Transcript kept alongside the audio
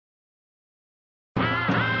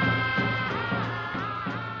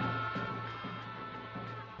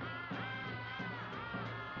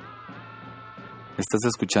Estás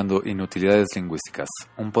escuchando Inutilidades Lingüísticas,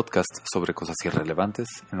 un podcast sobre cosas irrelevantes,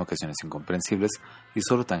 en ocasiones incomprensibles y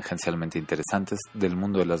solo tangencialmente interesantes del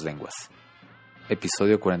mundo de las lenguas.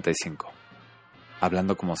 Episodio 45.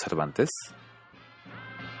 ¿Hablando como Cervantes?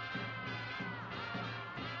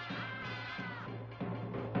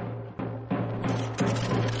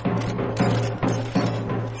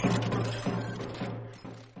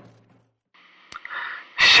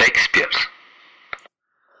 Shakespeare.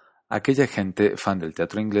 Aquella gente fan del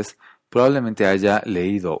teatro inglés probablemente haya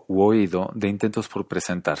leído u oído de intentos por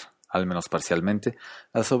presentar, al menos parcialmente,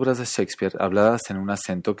 las obras de Shakespeare habladas en un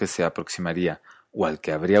acento que se aproximaría o al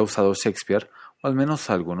que habría usado Shakespeare o al menos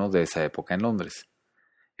alguno de esa época en Londres.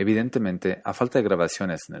 Evidentemente, a falta de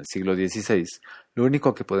grabaciones en el siglo XVI, lo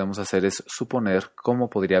único que podemos hacer es suponer cómo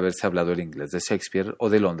podría haberse hablado el inglés de Shakespeare o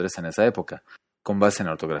de Londres en esa época, con base en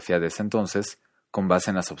la ortografía de ese entonces, con base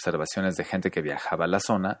en las observaciones de gente que viajaba a la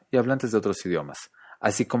zona y hablantes de otros idiomas,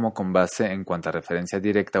 así como con base en cuanta referencia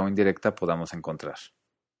directa o indirecta podamos encontrar.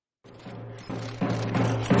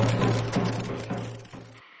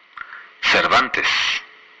 Cervantes.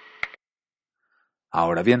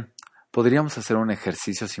 Ahora bien, podríamos hacer un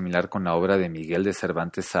ejercicio similar con la obra de Miguel de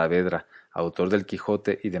Cervantes Saavedra, autor del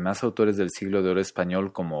Quijote y demás autores del siglo de oro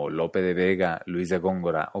español como Lope de Vega, Luis de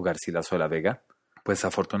Góngora o Garcilaso de la Vega. Pues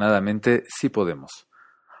afortunadamente sí podemos.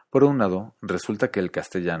 Por un lado, resulta que el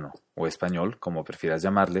castellano, o español, como prefieras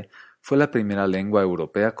llamarle, fue la primera lengua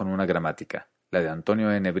europea con una gramática, la de Antonio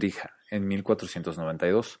de Nebrija, en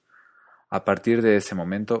 1492. A partir de ese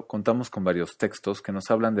momento, contamos con varios textos que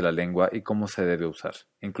nos hablan de la lengua y cómo se debe usar,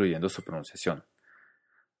 incluyendo su pronunciación.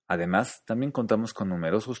 Además, también contamos con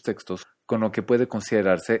numerosos textos con lo que puede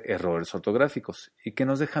considerarse errores ortográficos y que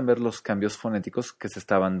nos dejan ver los cambios fonéticos que se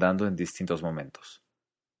estaban dando en distintos momentos.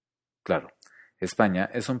 Claro, España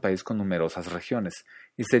es un país con numerosas regiones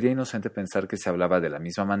y sería inocente pensar que se hablaba de la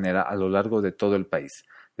misma manera a lo largo de todo el país,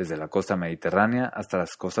 desde la costa mediterránea hasta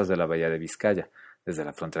las costas de la bahía de Vizcaya, desde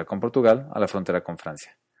la frontera con Portugal a la frontera con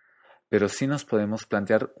Francia. Pero sí nos podemos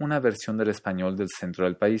plantear una versión del español del centro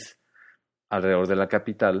del país, alrededor de la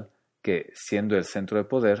capital, que, siendo el centro de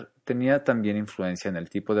poder, tenía también influencia en el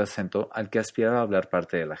tipo de acento al que aspiraba a hablar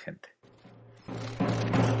parte de la gente.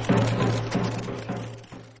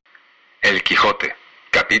 El Quijote,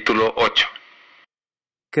 capítulo 8.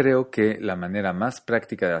 Creo que la manera más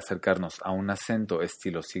práctica de acercarnos a un acento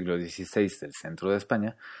estilo siglo XVI del centro de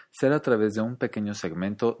España será a través de un pequeño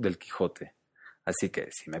segmento del Quijote. Así que,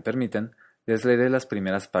 si me permiten, les leeré las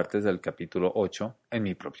primeras partes del capítulo 8 en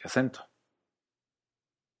mi propio acento.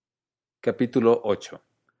 Capítulo 8.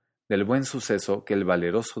 Del buen suceso que el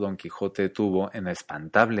valeroso Don Quijote tuvo en la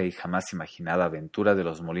espantable y jamás imaginada aventura de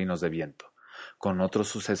los molinos de viento, con otros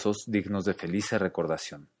sucesos dignos de feliz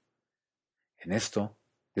recordación. En esto,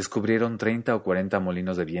 descubrieron 30 o 40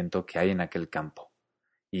 molinos de viento que hay en aquel campo,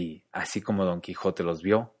 y, así como Don Quijote los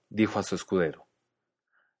vio, dijo a su escudero: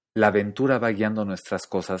 «La aventura va guiando nuestras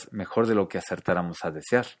cosas mejor de lo que acertáramos a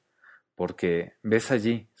desear, porque, ves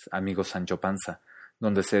allí, amigo Sancho Panza,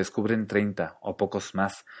 donde se descubren 30 o pocos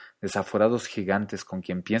más desaforados gigantes con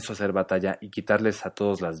quien pienso hacer batalla y quitarles a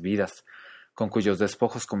todos las vidas, con cuyos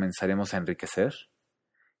despojos comenzaremos a enriquecer?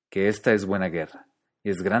 Que esta es buena guerra, y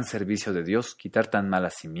es gran servicio de Dios quitar tan mala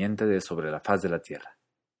simiente de sobre la faz de la tierra».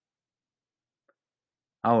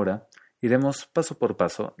 Ahora iremos paso por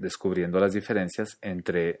paso descubriendo las diferencias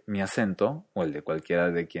entre mi acento, o el de cualquiera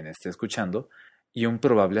de quien esté escuchando, y un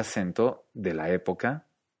probable acento de la época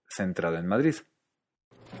centrado en Madrid.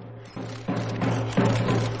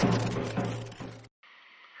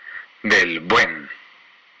 Del buen.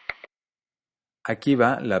 Aquí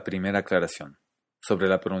va la primera aclaración, sobre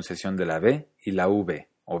la pronunciación de la B y la V,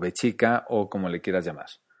 o B chica, o como le quieras llamar.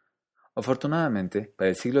 Afortunadamente, para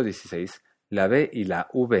el siglo XVI, la B y la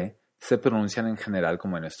V se pronuncian en general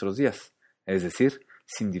como en nuestros días, es decir,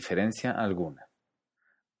 sin diferencia alguna.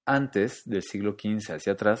 Antes del siglo XV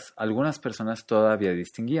hacia atrás, algunas personas todavía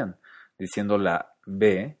distinguían, diciendo la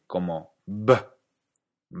B como B,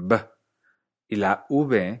 B, y la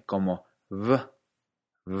V como V,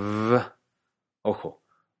 V. Ojo,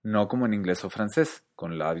 no como en inglés o francés,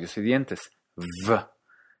 con labios y dientes, V,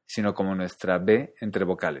 sino como nuestra B entre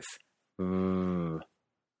vocales, V.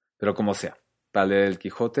 Pero como sea, para leer el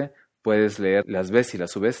Quijote, puedes leer las Bs y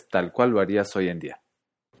las Vs tal cual lo harías hoy en día.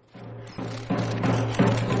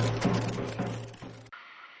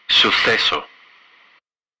 Suceso.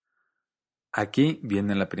 Aquí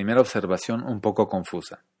viene la primera observación un poco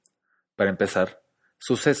confusa. Para empezar,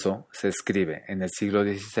 suceso se escribe en el siglo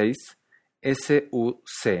XVI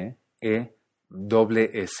S-U-C-E-S-S-O,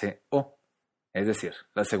 es decir,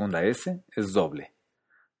 la segunda S es doble.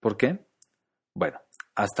 ¿Por qué? Bueno,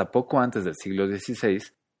 hasta poco antes del siglo XVI,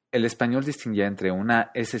 el español distinguía entre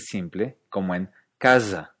una S simple, como en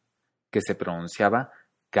casa, que se pronunciaba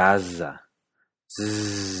casa,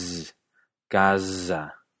 zzz,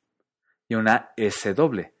 casa, y una S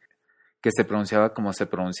doble, que se pronunciaba como se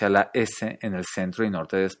pronuncia la S en el centro y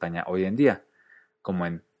norte de España hoy en día, como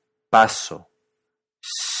en paso,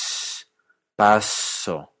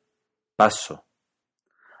 paso, paso.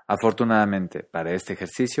 Afortunadamente, para este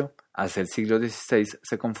ejercicio, hacia el siglo XVI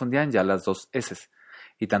se confundían ya las dos S,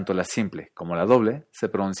 y tanto la simple como la doble se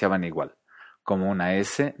pronunciaban igual, como una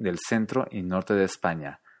S del centro y norte de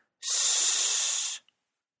España.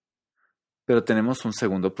 Pero tenemos un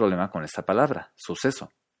segundo problema con esta palabra,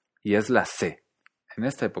 suceso, y es la C. En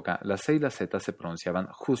esta época, la C y la Z se pronunciaban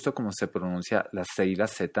justo como se pronuncia la C y la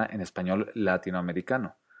Z en español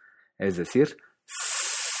latinoamericano, es decir,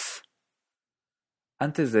 S.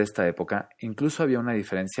 Antes de esta época, incluso había una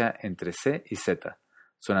diferencia entre C y Z,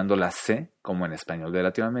 sonando la C como en español de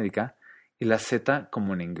Latinoamérica y la Z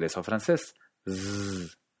como en inglés o francés,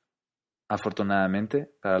 Z.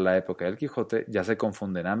 Afortunadamente, para la época del Quijote ya se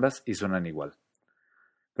confunden ambas y suenan igual.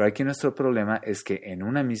 Pero aquí nuestro problema es que en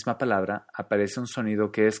una misma palabra aparece un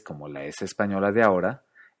sonido que es como la S española de ahora,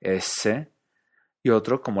 S, y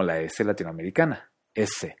otro como la S latinoamericana,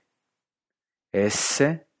 S.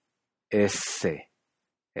 S, S,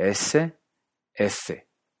 S, S.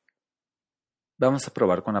 Vamos a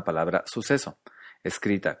probar con la palabra suceso,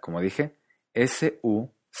 escrita, como dije,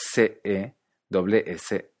 S-U-C-E-S-S-O.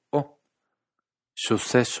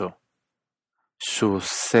 Suceso,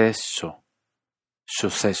 suceso,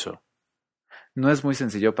 suceso. No es muy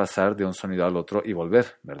sencillo pasar de un sonido al otro y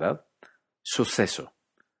volver, ¿verdad? Suceso.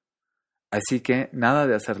 Así que nada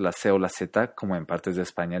de hacer la C o la Z como en partes de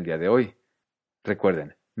España el día de hoy.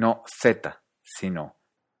 Recuerden, no Z, sino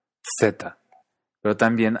Z. Pero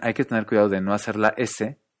también hay que tener cuidado de no hacer la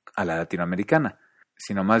S a la latinoamericana,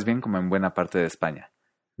 sino más bien como en buena parte de España.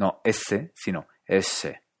 No S, sino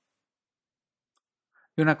S.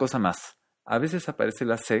 Y una cosa más, a veces aparece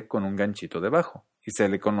la C con un ganchito debajo y se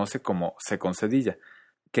le conoce como C con cedilla,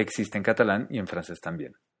 que existe en catalán y en francés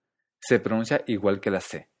también. Se pronuncia igual que la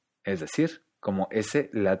C, es decir, como S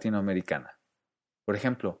latinoamericana. Por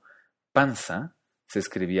ejemplo, panza se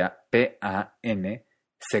escribía P-A-N,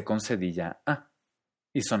 C con cedilla A,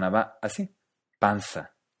 y sonaba así,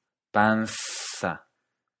 panza, panza,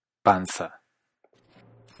 panza.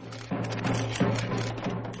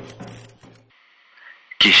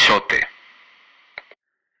 Quijote.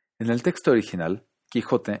 En el texto original,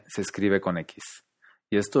 Quijote se escribe con X,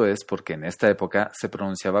 y esto es porque en esta época se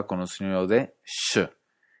pronunciaba con un sonido de sh,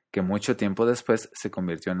 que mucho tiempo después se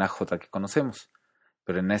convirtió en la J que conocemos,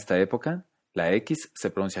 pero en esta época la X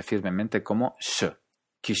se pronuncia firmemente como sh,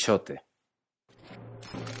 Quijote.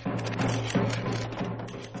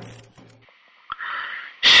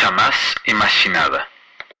 Jamás imaginada.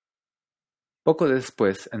 Poco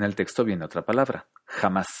después, en el texto viene otra palabra,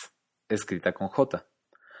 jamás, escrita con J.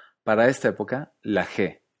 Para esta época, la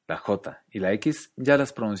G, la J y la X ya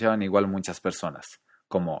las pronunciaban igual muchas personas,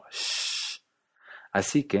 como sh.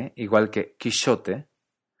 Así que, igual que Quijote,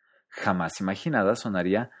 jamás imaginada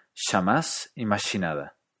sonaría jamás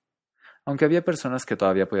imaginada. Aunque había personas que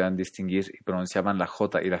todavía podían distinguir y pronunciaban la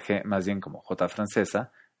J y la G más bien como J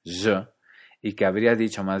francesa, je, y que habría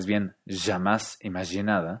dicho más bien jamás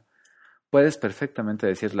imaginada, puedes perfectamente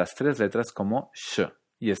decir las tres letras como sh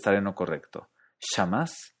y estar en lo correcto.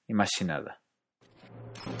 Jamás imaginada.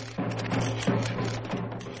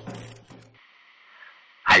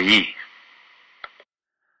 Allí.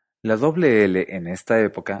 La doble L en esta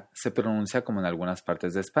época se pronuncia como en algunas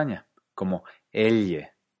partes de España, como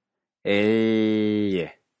elle,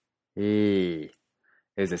 elle, y.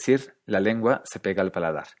 Es decir, la lengua se pega al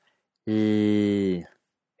paladar. Y,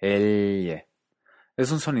 elle.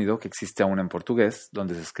 Es un sonido que existe aún en portugués,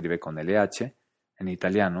 donde se escribe con LH, en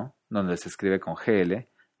italiano, donde se escribe con GL,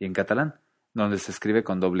 y en catalán, donde se escribe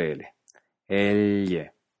con doble L.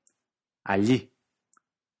 Elle. Allí.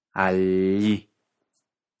 Allí.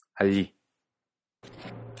 Allí.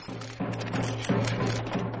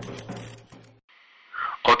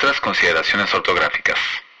 Otras consideraciones ortográficas.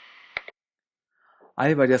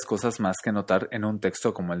 Hay varias cosas más que notar en un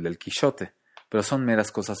texto como el del Quijote, pero son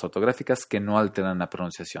meras cosas ortográficas que no alteran la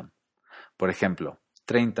pronunciación. Por ejemplo,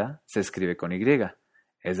 30 se escribe con Y,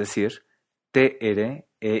 es decir, T-R-E-Y-N-T-A.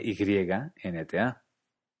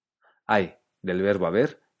 Hay, del verbo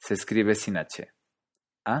haber, se escribe sin H.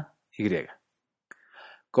 A-Y.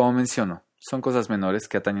 Como menciono, son cosas menores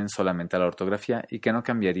que atañen solamente a la ortografía y que no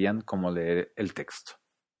cambiarían cómo leer el texto.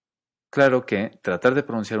 Claro que tratar de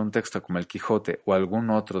pronunciar un texto como el Quijote o algún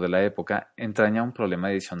otro de la época entraña un problema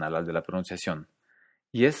adicional al de la pronunciación,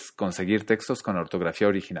 y es conseguir textos con ortografía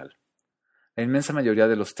original. La inmensa mayoría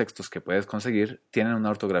de los textos que puedes conseguir tienen una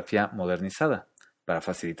ortografía modernizada, para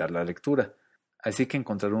facilitar la lectura, así que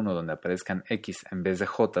encontrar uno donde aparezcan X en vez de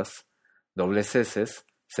J's, dobles S,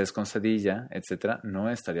 Cs con cedilla, etc. no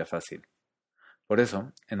estaría fácil. Por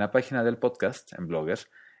eso, en la página del podcast, en Blogger,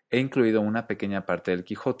 he incluido una pequeña parte del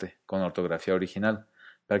Quijote, con ortografía original,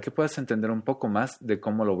 para que puedas entender un poco más de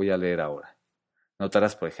cómo lo voy a leer ahora.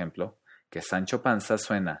 Notarás, por ejemplo, que Sancho Panza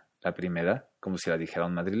suena, la primera, como si la dijera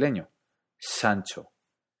un madrileño, Sancho,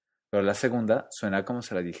 pero la segunda suena como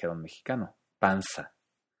si la dijera un mexicano, panza,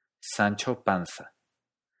 Sancho Panza.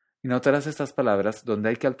 Y notarás estas palabras donde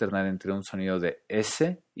hay que alternar entre un sonido de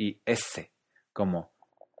S y S, como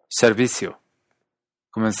servicio,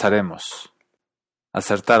 comenzaremos,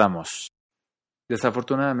 acertáramos.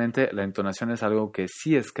 Desafortunadamente, la entonación es algo que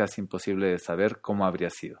sí es casi imposible de saber cómo habría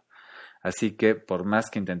sido. Así que, por más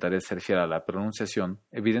que intentaré ser fiel a la pronunciación,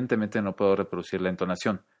 evidentemente no puedo reproducir la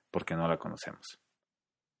entonación, porque no la conocemos.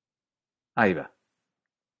 Ahí va.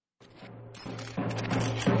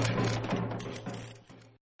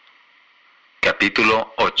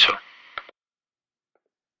 Capítulo 8.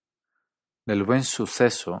 Del buen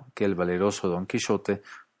suceso que el valeroso Don Quijote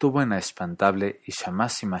tuvo en la espantable y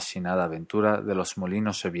jamás imaginada aventura de los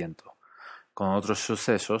molinos de viento, con otros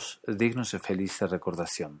sucesos dignos de feliz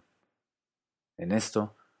recordación. En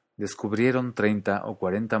esto descubrieron 30 o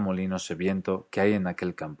 40 molinos de viento que hay en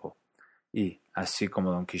aquel campo, y, así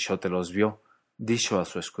como Don Quijote los vio, dijo a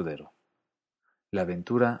su escudero: la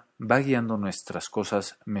aventura va guiando nuestras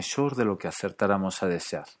cosas mejor de lo que acertáramos a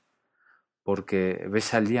desear, porque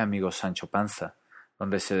ves allí, amigo Sancho Panza,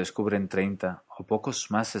 donde se descubren 30 o pocos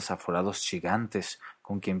más desaforados gigantes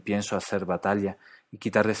con quien pienso hacer batalla y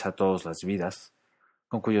quitarles a todos las vidas,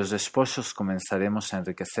 con cuyos despojos comenzaremos a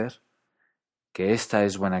enriquecer, que esta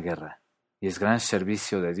es buena guerra, y es gran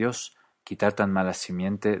servicio de Dios quitar tan mala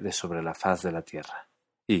simiente de sobre la faz de la tierra.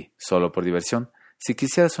 Y, solo por diversión, si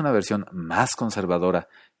quisieras una versión más conservadora,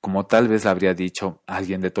 como tal vez la habría dicho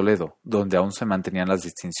alguien de Toledo, donde aún se mantenían las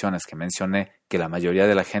distinciones que mencioné que la mayoría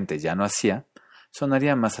de la gente ya no hacía,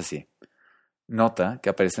 sonaría más así. Nota que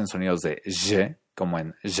aparecen sonidos de j, como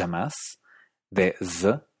en jamás, de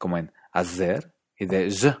z, como en hacer, y de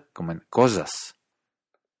j, como en cosas.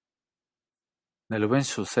 Del buen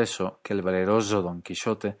suceso que el valeroso Don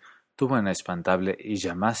Quijote tuvo en la espantable y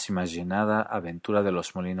jamás imaginada aventura de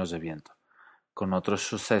los molinos de viento, con otros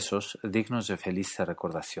sucesos dignos de feliz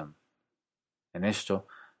recordación. En esto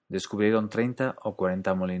descubrieron 30 o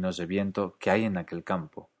 40 molinos de viento que hay en aquel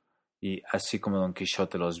campo, y, así como Don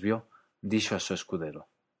Quijote los vio, dijo a su escudero: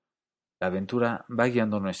 la aventura va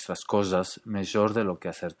guiando nuestras cosas mejor de lo que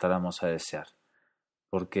acertáramos a desear,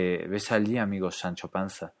 porque ves allí, amigo Sancho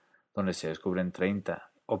Panza, donde se descubren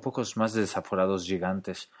 30 o pocos más desaforados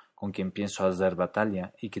gigantes con quien pienso hacer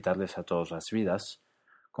batalla y quitarles a todos las vidas,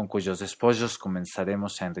 con cuyos despojos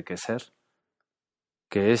comenzaremos a enriquecer,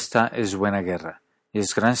 que esta es buena guerra, y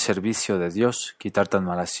es gran servicio de Dios quitar tan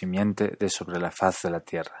mala simiente de sobre la faz de la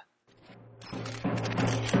tierra.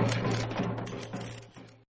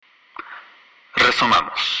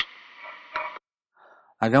 Resumamos.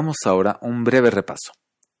 Hagamos ahora un breve repaso.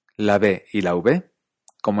 La B y la V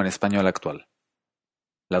como en español actual.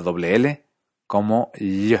 La doble L como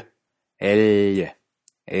ll, el,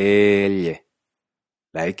 el.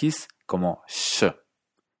 La X como sh,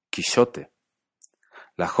 Quijote.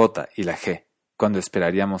 La J y la G, cuando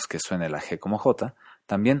esperaríamos que suene la G como J,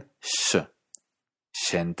 también sh,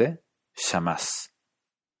 gente, jamás.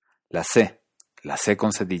 La C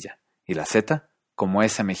con cedilla, y la Z como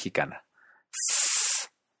S mexicana, s,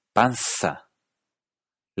 panza.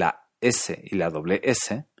 La S y la doble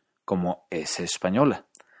S como S española,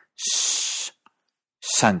 sh,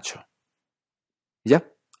 Sancho. Ya,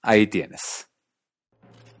 ahí tienes.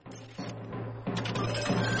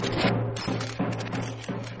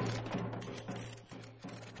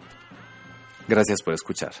 Gracias por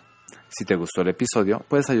escuchar. Si te gustó el episodio,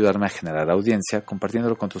 puedes ayudarme a generar audiencia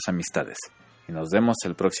compartiéndolo con tus amistades. Y nos vemos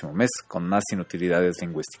el próximo mes con más inutilidades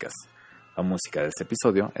lingüísticas. La música de este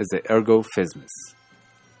episodio es de Ergo Fismis.